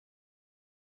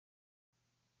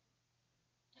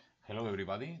Hello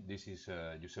everybody, this is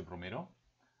Josep Romero,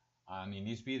 and in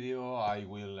this video I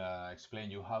will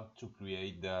explain you how to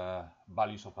create the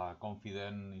values of a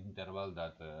confidence interval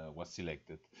that was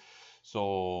selected.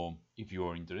 So if you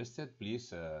are interested,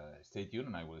 please stay tuned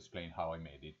and I will explain how I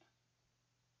made it.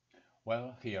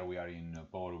 Well, here we are in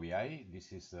Power BI.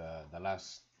 This is the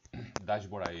last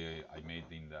dashboard I made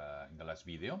in the last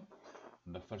video.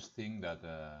 And the first thing that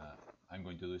I'm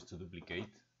going to do is to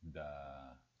duplicate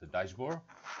the dashboard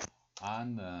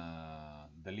and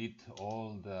delete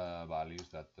all the values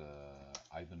that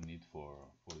I don't need for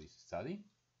this study,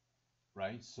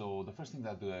 right? So the first thing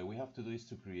that we have to do is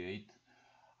to create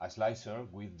a slicer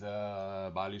with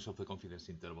the values of the confidence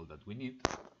interval that we need.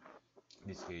 In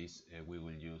this case, we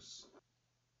will use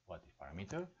what is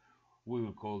parameter. We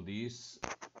will call this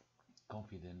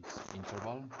confidence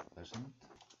interval percent,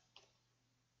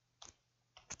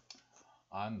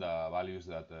 and the values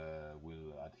that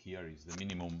will add here is the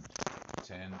minimum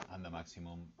 10 and the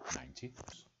maximum 90.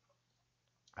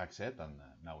 Accept, and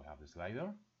now we have the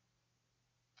slider.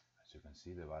 As you can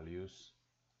see, the values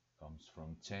comes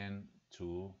from 10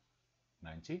 to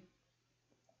 90.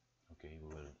 Okay, we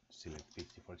will select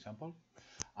 50 for example.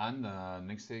 And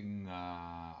next thing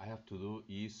I have to do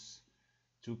is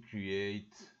to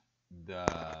create the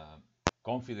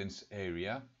confidence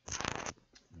area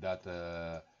that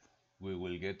we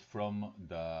will get from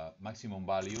the maximum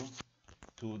value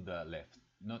to the left.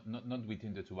 Not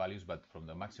between the two values, but from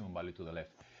the maximum value to the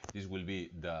left. This will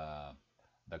be the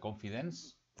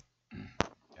confidence,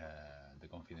 the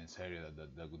confidence area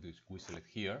that we select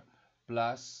here,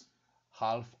 plus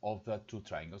half of the two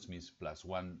triangles, means plus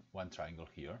one triangle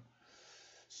here.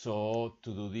 So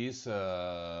to do this,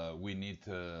 we need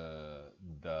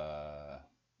the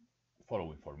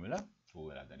following formula. We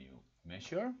will add a new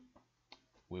measure.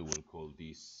 We will call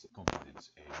this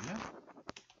confidence area,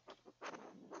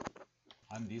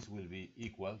 and this will be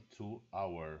equal to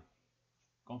our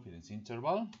confidence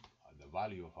interval, the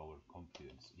value of our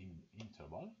confidence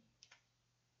interval,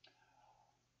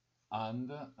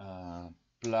 and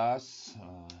plus,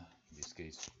 in this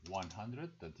case, 100,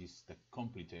 that is the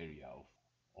complete area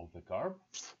of the curve,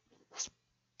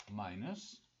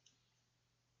 minus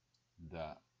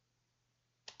the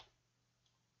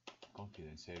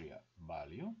confidence area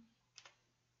value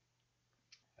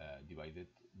divided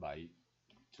by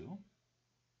 2,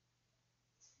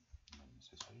 not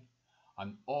necessary,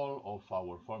 and all of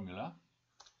our formula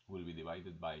will be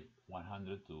divided by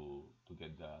 100 to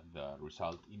get the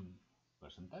result in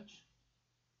percentage.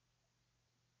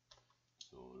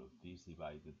 So all of this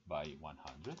divided by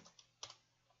 100.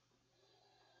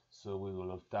 So we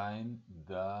will obtain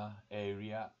the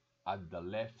area at the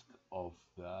left of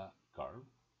the curve,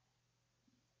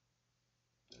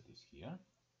 that is here.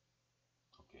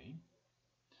 Okay.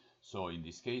 So in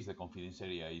this case, the confidence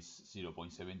area is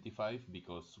 0.75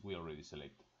 because we already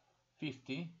select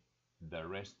 50. The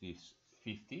rest is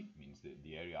 50, means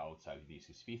the area outside this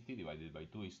is 50, divided by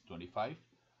 2 is 25,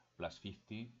 plus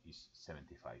 50 is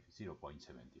 75,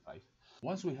 0.75.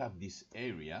 Once we have this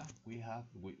area, we have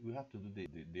to do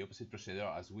the opposite procedure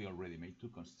as we already made to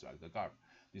construct the curve.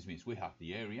 This means we have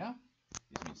the area,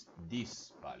 this means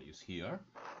these values here,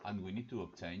 and we need to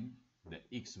obtain the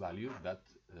x value that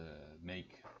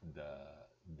make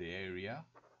the area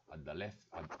at the left,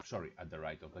 at the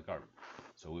right of the curve.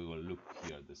 So we will look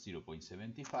here at the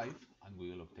 0.75 and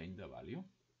we will obtain the value.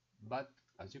 But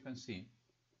as you can see,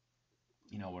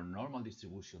 in our normal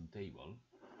distribution table,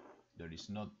 there is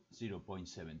not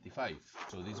 0.75.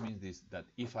 So this means that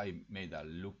if I made a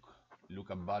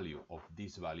lookup value of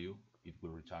this value, it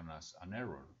will return us an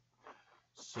error.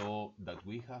 So that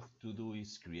we have to do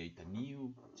is create a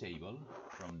new table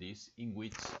from this, in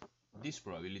which this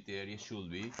probability area should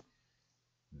be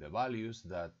the values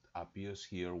that appears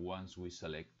here once we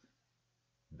select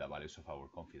the values of our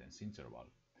confidence interval.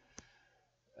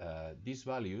 These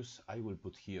values, I will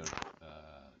put here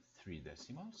 3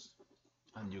 decimals,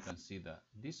 and you can see that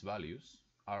these values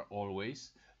are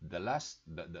always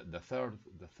the third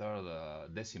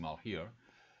decimal here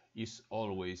is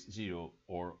always 0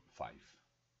 or 5.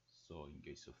 So in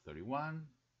case of 31,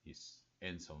 it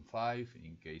ends on 5.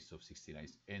 In case of 69,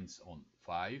 it ends on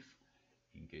 5.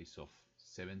 In case of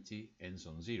 70, ends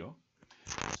on 0.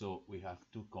 So we have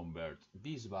to convert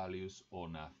these values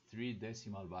on a 3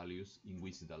 decimal values in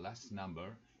which the last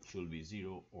number should be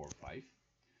 0 or 5.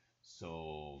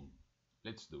 So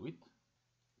let's do it.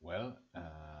 Well,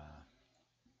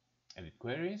 edit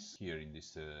queries. Here in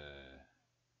this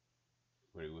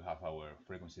where we have our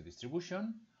frequency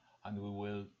distribution, and we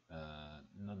will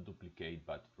not duplicate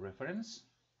but reference.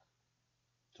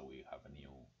 So we have a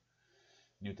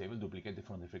new table duplicated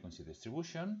from the frequency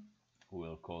distribution. We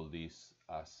will call this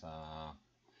as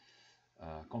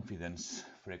confidence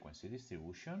frequency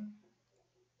distribution.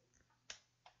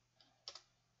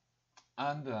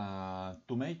 And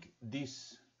to make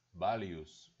these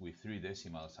values with 3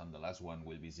 decimals and the last one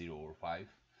will be 0 or 5,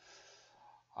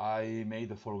 I made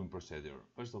the following procedure.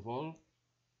 First of all,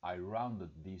 I rounded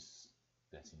these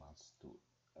decimals to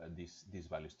these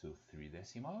values to 3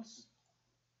 decimals.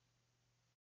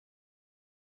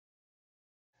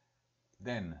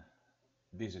 Then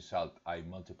this result I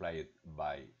multiply it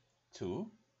by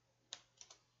 2.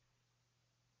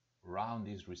 Round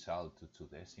this result to 2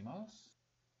 decimals.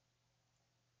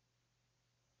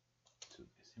 2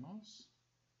 decimals.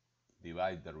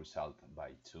 Divide the result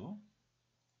by 2.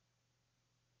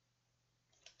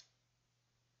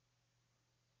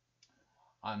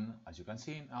 And as you can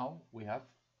see now, we have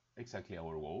exactly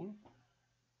our goal.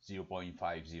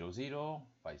 0.500,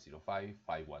 505,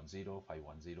 510,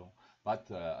 510.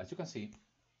 But as you can see,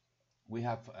 we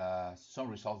have some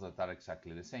results that are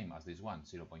exactly the same as this one.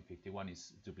 0.51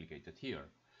 is duplicated here.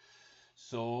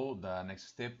 So the next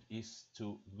step is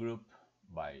to group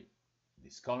by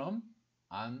this column,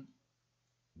 and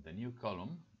the new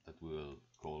column that we will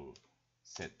call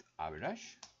set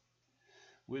average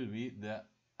will be the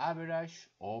average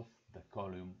of the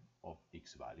column of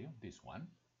x value, this one.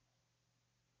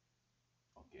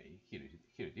 Okay, here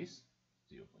it is,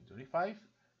 0.25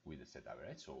 with the set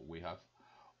average. So we have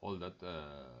all that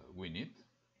we need.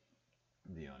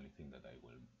 The only thing that I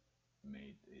will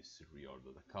make is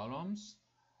reorder the columns,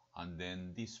 and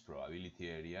then this probability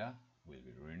area will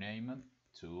be renamed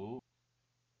to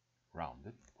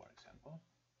rounded, for example,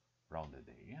 rounded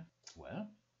area. Well,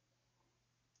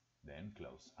 then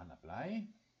close and apply.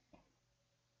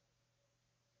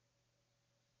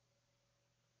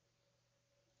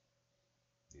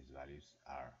 These values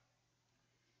are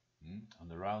on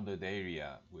the rounded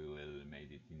area. We will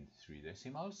make it in 3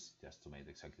 decimals just to make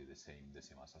exactly the same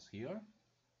decimals as here. 1,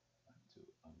 2,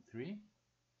 and 3.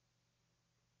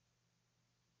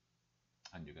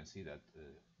 And you can see that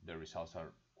the results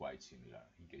are quite similar.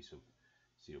 In case of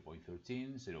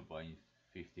 0.13, 0.550,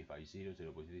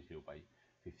 0.3,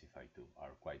 0.552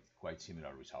 are quite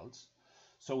similar results.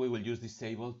 So we will use this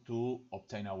table to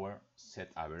obtain our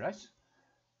set average.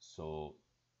 So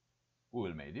we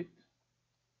will make it.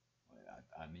 We'll add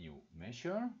a new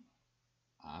measure,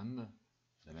 and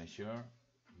the measure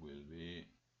will be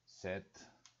set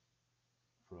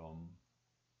from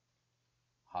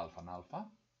half and alpha.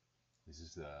 This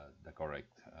is the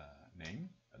correct name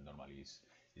that normally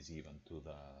is given to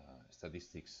the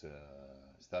statistics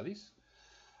studies.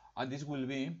 And this will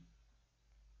be,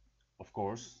 of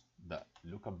course, the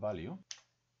lookup value.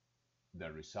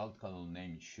 The result column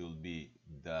name should be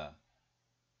the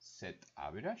set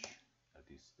average,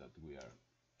 that we are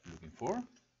looking for.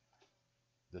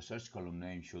 The search column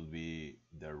name should be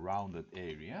the rounded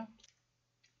area,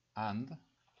 and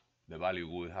the value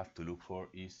we have to look for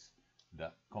is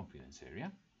the confidence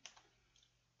area.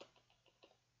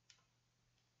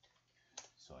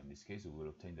 So in this case, we will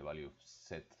obtain the value of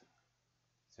set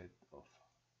of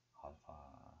alpha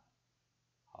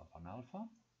and alpha.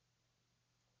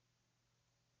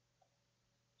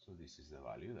 So this is the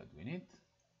value that we need.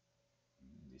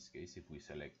 In this case, if we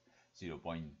select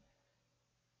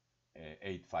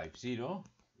 0.850,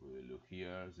 we will look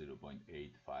here,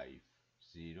 0.850,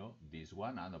 this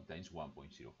one, and obtains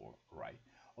 1.04, right?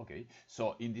 Okay,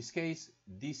 so in this case,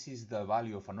 this is the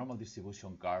value of a normal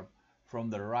distribution curve from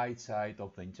the right side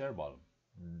of the interval.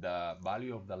 The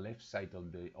value of the left side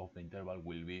of the interval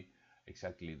will be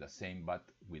exactly the same,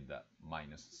 but with the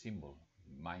minus symbol,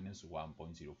 minus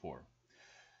 1.04.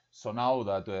 So now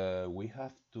that we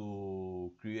have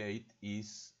to create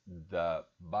is the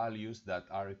values that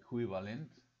are equivalent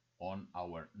on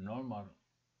our normal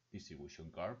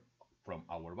distribution curve from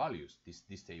our values,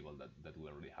 this table that we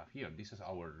already have here. This is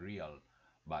our real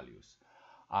values.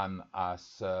 And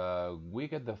as we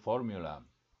get the formula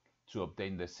to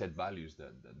obtain the set values,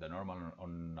 the normal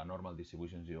on a normal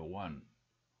distribution 0, 1,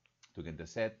 to get the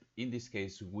set, in this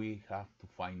case we have to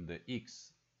find the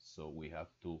x. So we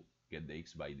have to get the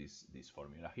x by this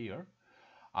formula here.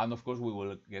 And of course we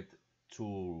will get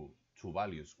two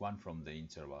values, one from the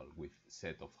interval with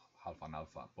set of half and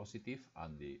alpha positive,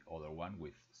 and the other one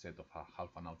with set of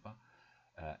half and alpha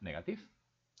negative.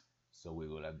 So we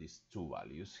will add these two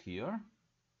values here.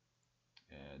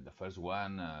 The first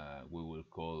one we will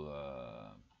call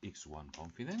x1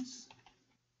 confidence,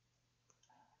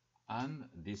 and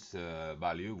this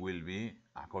value will be,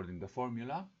 according to the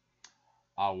formula,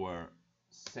 our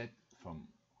set from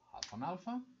half and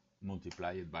alpha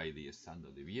multiplied by the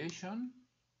standard deviation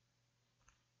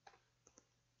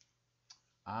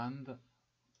and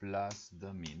plus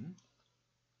the mean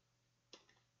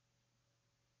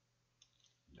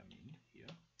here.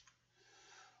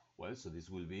 Well, so this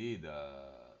will be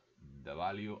the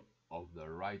value of the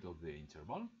right of the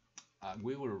interval.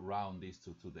 We will round this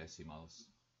to 2 decimals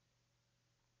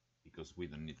because we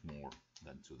don't need more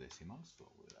than 2 decimals.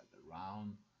 So we'll add the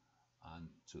round and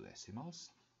 2 decimals.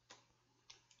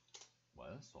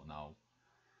 Well, so now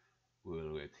we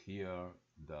will get here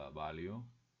the value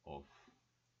of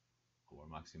our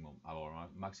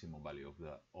maximum value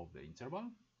of the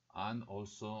interval, and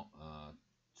also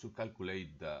to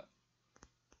calculate the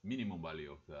minimum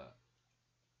value of the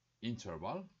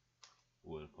interval,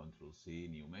 we'll Control C,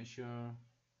 new measure,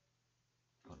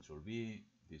 Control V.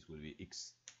 This will be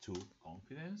x2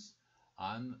 confidence,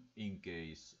 and in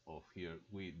case of here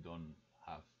we don't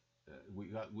have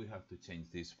we have to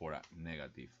change this for a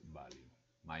negative value,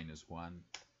 -1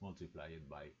 multiplied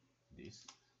by this,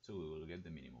 so we will get the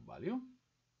minimum value.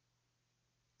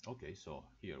 Okay, so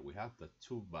here we have the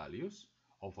two values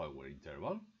of our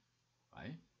interval,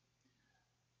 right?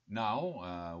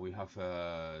 Now we have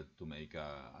to make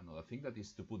another thing, that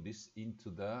is to put this into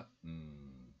the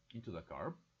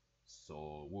curve.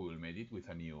 So we will make it with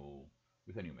a new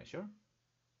measure.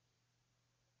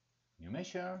 New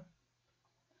measure.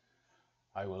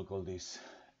 I will call this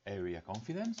area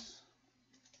confidence.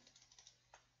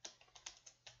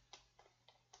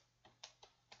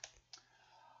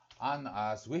 And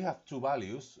as we have two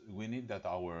values, we need that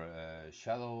our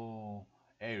shadow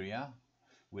area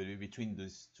will be between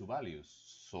these two values.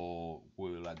 So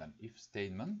we will add an if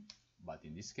statement, but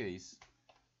in this case,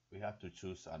 we have to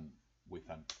choose with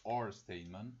an OR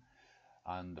statement,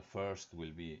 and the first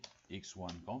will be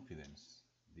x1 confidence.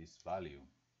 This value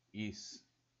is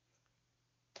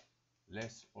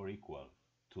less or equal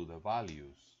to the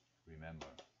values. Remember,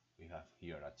 we have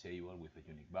here a table with the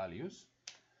unique values.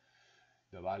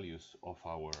 The values of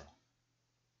our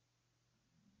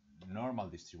normal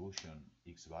distribution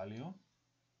x value,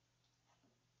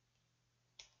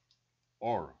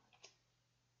 or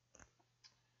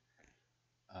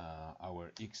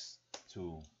our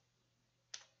x2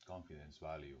 confidence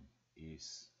value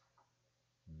is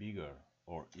bigger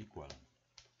or equal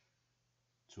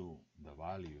to the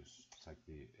values,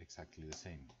 exactly the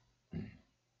same,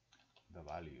 the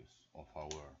values of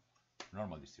our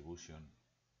normal distribution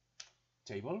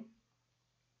table.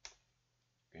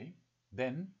 Okay,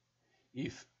 then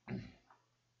if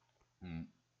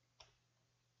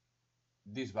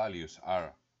these values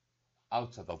are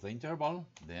outside of the interval,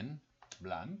 then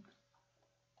blank.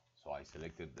 So I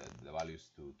selected the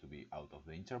values to be out of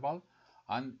the interval,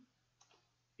 and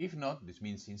if not, this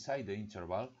means inside the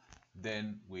interval,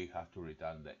 then we have to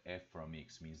return the f from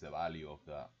x, means the value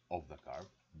of the curve,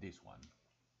 this one,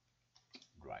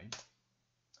 right?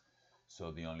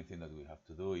 So the only thing that we have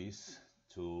to do is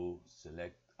to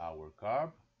select our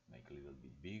curve, make a little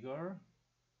bit bigger,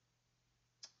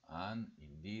 and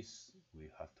in this we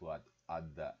have to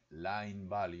add the line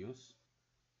values.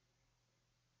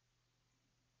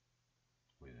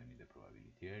 We don't need the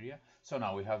probability area. So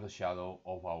now we have the shadow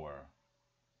of our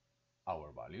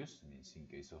values. It means in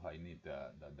case of I need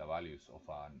the values of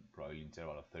a probability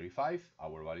interval of 35,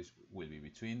 our values will be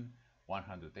between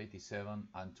 187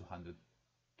 and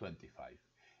 225.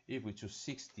 If we choose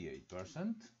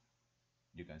 68%,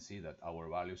 you can see that our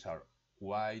values are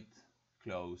quite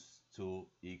close to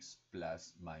x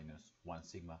plus minus 1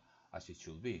 sigma, as it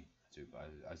should be.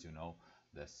 As you know,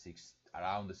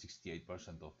 around the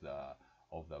 68%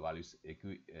 of the values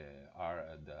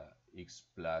are the x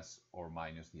plus or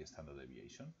minus the standard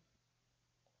deviation.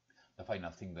 The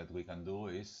final thing that we can do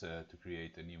is to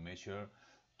create a new measure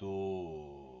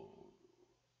to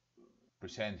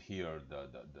present here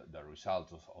the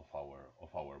results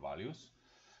of our values.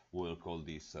 We'll call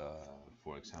this,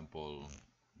 for example,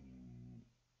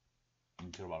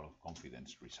 interval of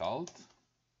confidence result,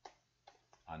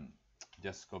 and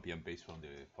just copy and paste from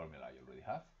the formula I already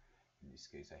have. In this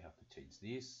case, I have to change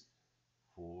this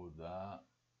for the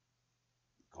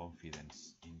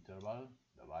confidence interval,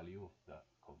 the value of the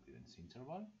confidence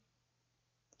interval,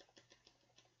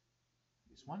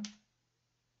 this one,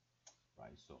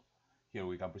 right? So here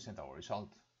we can present our result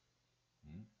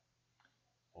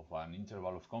of an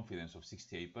interval of confidence of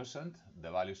 68%.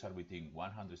 The values are between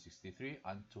 163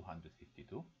 and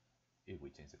 252. If we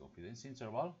change the confidence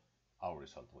interval, our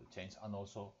result will change, and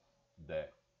also the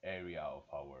area of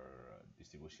our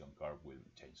distribution curve will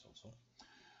change also.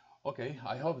 Okay,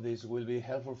 I hope this will be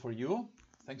helpful for you.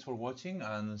 Thanks for watching,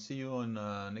 and see you in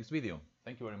next video.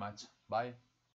 Thank you very much. Bye.